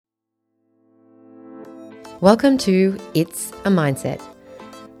Welcome to It's a Mindset,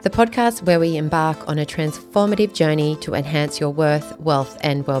 the podcast where we embark on a transformative journey to enhance your worth, wealth,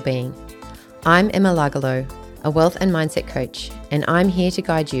 and well-being. I'm Emma Lagalo, a wealth and mindset coach, and I'm here to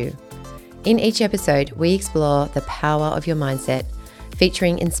guide you. In each episode, we explore the power of your mindset,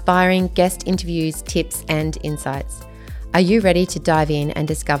 featuring inspiring guest interviews, tips, and insights. Are you ready to dive in and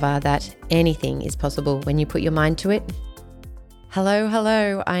discover that anything is possible when you put your mind to it?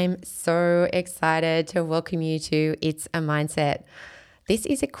 Hello. I'm so excited to welcome you to It's a Mindset. This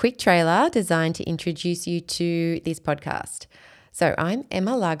is a quick trailer designed to introduce you to this podcast. So I'm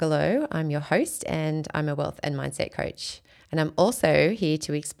Emma Lagalo. I'm your host and I'm a wealth and mindset coach. And I'm also here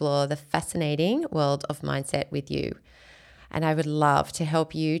to explore the fascinating world of mindset with you. And I would love to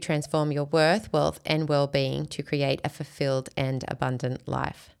help you transform your worth, wealth, and well-being to create a fulfilled and abundant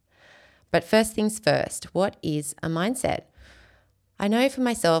life. But first things first, what is a mindset? I know for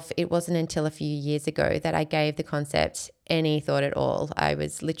myself, it wasn't until a few years ago that I gave the concept any thought at all. I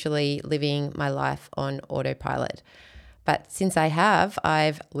was literally living my life on autopilot. But since I have,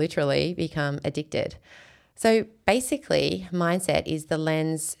 I've literally become addicted. So basically, mindset is the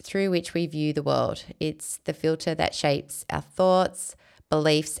lens through which we view the world. It's the filter that shapes our thoughts,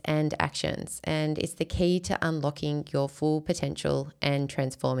 beliefs, and actions. And it's the key to unlocking your full potential and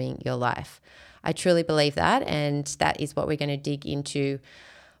transforming your life. I truly believe that, and that is what we're going to dig into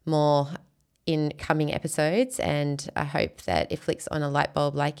more in coming episodes. And I hope that it flicks on a light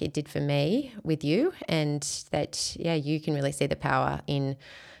bulb like it did for me with you, and that, you can really see the power in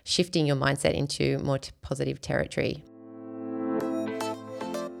shifting your mindset into more positive territory.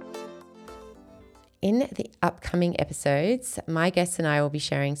 In the upcoming episodes, my guests and I will be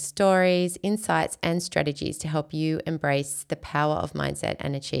sharing stories, insights, and strategies to help you embrace the power of mindset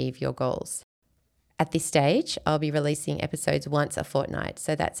and achieve your goals. At this stage, I'll be releasing episodes once a fortnight.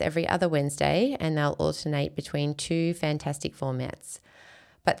 So that's every other Wednesday, and they'll alternate between two fantastic formats.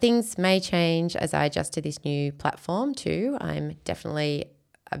 But things may change as I adjust to this new platform too. I'm definitely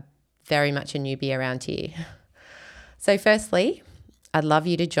very much a newbie around here. So firstly, I'd love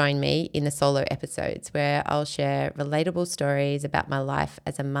you to join me in the solo episodes where I'll share relatable stories about my life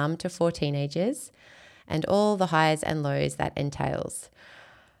as a mum to 4 teenagers and all the highs and lows that entails.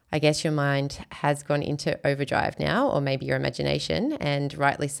 I guess your mind has gone into overdrive now, or maybe your imagination, and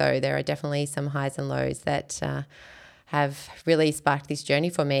rightly so. There are definitely some highs and lows that have really sparked this journey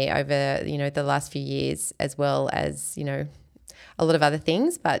for me over, the last few years, as well as, a lot of other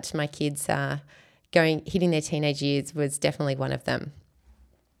things. But my kids hitting their teenage years was definitely one of them.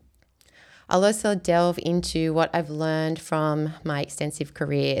 I'll also delve into what I've learned from my extensive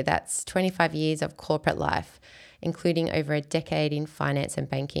career. That's 25 years of corporate life, including over a decade in finance and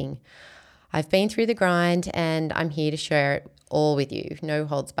banking. I've been through the grind and I'm here to share it all with you. No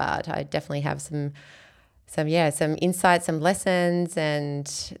holds barred. I definitely have some insights, some lessons and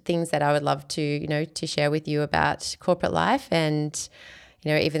things that I would love to share with you about corporate life and,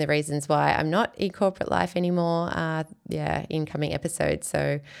 even the reasons why I'm not in corporate life anymore, in coming episodes.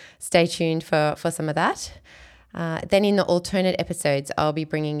 So stay tuned for some of that. Then in the alternate episodes, I'll be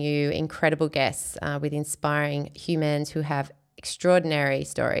bringing you incredible guests with inspiring humans who have extraordinary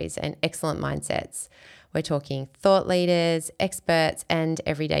stories and excellent mindsets. We're talking thought leaders, experts, and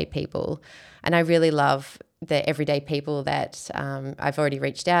everyday people. And I really love the everyday people that I've already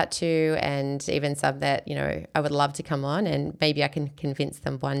reached out to, and even some that, I would love to come on, and maybe I can convince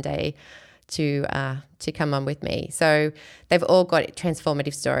them one day to come on with me. So they've all got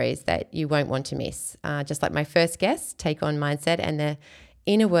transformative stories that you won't want to miss. Just like my first guest, take on mindset and the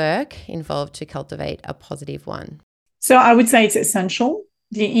inner work involved to cultivate a positive one. So I would say it's essential.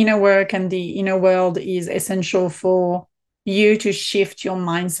 The inner work and the inner world is essential for you to shift your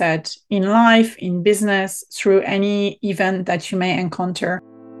mindset in life, in business, through any event that you may encounter.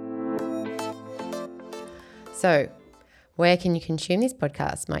 So where can you consume this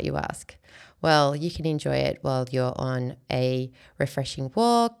podcast, might you ask? Well, you can enjoy it while you're on a refreshing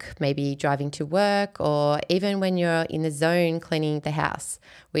walk, maybe driving to work, or even when you're in the zone cleaning the house,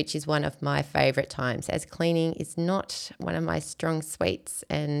 which is one of my favorite times, as cleaning is not one of my strong suites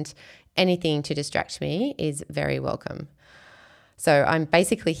and anything to distract me is very welcome. So I'm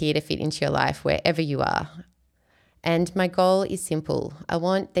basically here to fit into your life wherever you are. And my goal is simple. I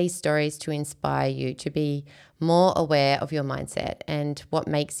want these stories to inspire you to be more aware of your mindset and what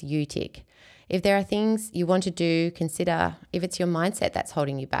makes you tick. If there are things you want to do, consider if it's your mindset that's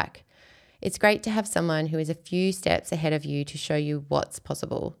holding you back. It's great to have someone who is a few steps ahead of you to show you what's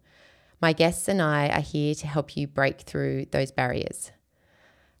possible. My guests and I are here to help you break through those barriers.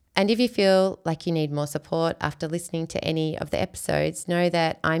 And if you feel like you need more support after listening to any of the episodes, know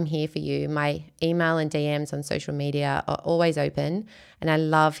that I'm here for you. My email and DMs on social media are always open, and I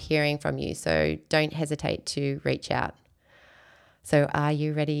love hearing from you. So don't hesitate to reach out. So are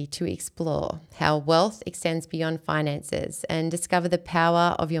you ready to explore how wealth extends beyond finances and discover the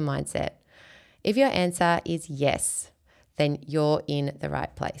power of your mindset? If your answer is yes, then you're in the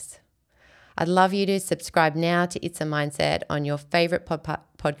right place. I'd love you to subscribe now to It's a Mindset on your favorite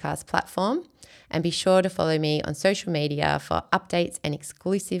podcast platform, and be sure to follow me on social media for updates and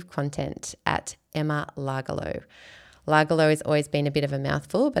exclusive content at Emma Lagerlow. Lagerlow has always been a bit of a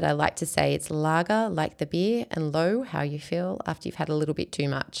mouthful, but I like to say it's lager like the beer and low how you feel after you've had a little bit too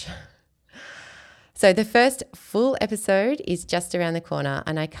much. So the first full episode is just around the corner,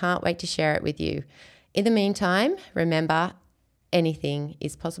 and I can't wait to share it with you. In the meantime, remember, anything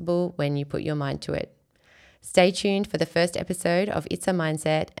is possible when you put your mind to it. Stay tuned for the first episode of It's a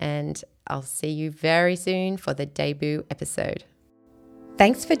Mindset, and I'll see you very soon for the debut episode.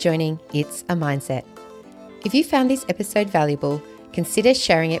 Thanks for joining It's a Mindset. If you found this episode valuable, consider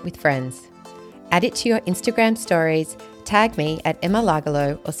sharing it with friends. Add it to your Instagram stories, tag me at Emma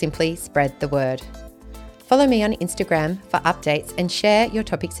Lagerlow, or simply spread the word. Follow me on Instagram for updates and share your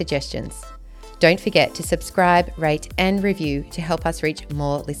topic suggestions. Don't forget to subscribe, rate, and review to help us reach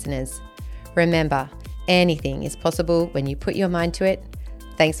more listeners. Remember, anything is possible when you put your mind to it.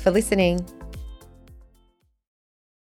 Thanks for listening.